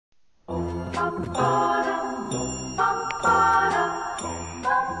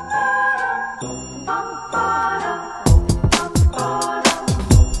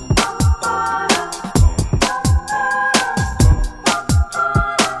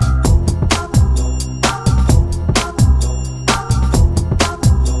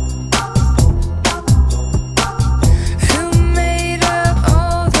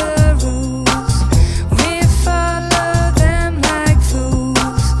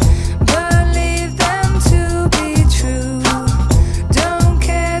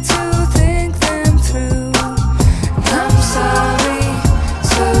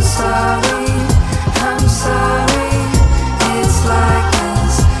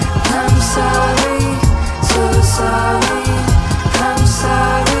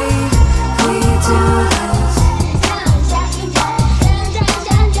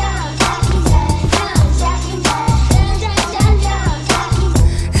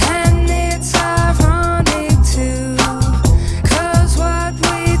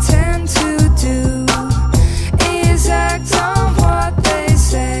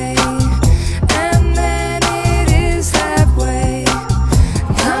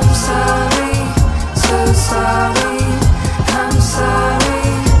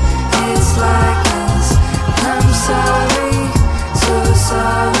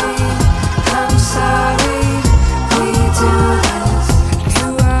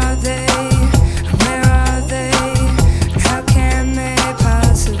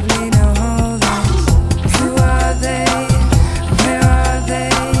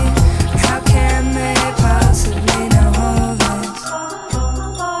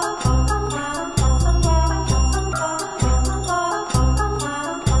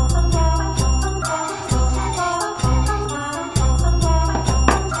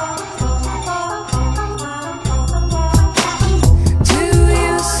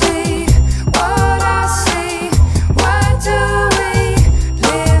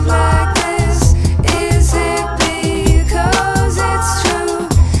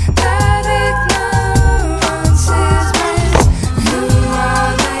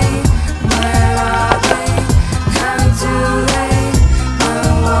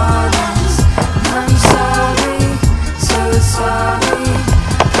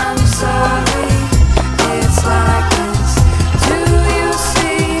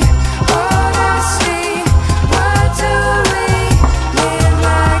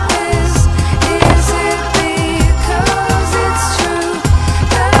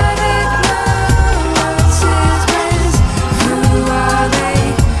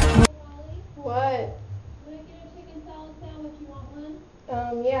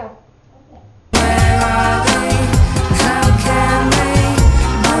Yeah.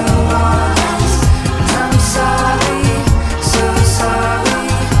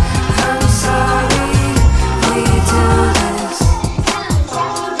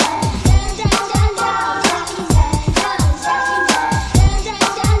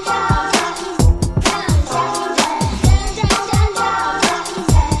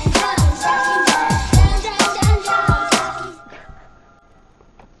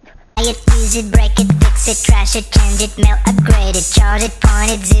 Use it, break it, fix it, trash it, change it, mail, upgrade it, chart it,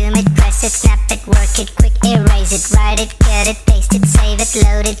 point it, zoom it, press it, snap it, work it, quick erase it, write it, cut it, paste it, save it,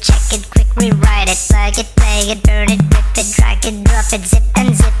 load it, check it, quick rewrite it, plug it, play it, burn it, rip it, drag it, drop it, zip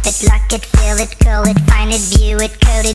and zip it, lock it, fill it, call it, find it, view it, code it.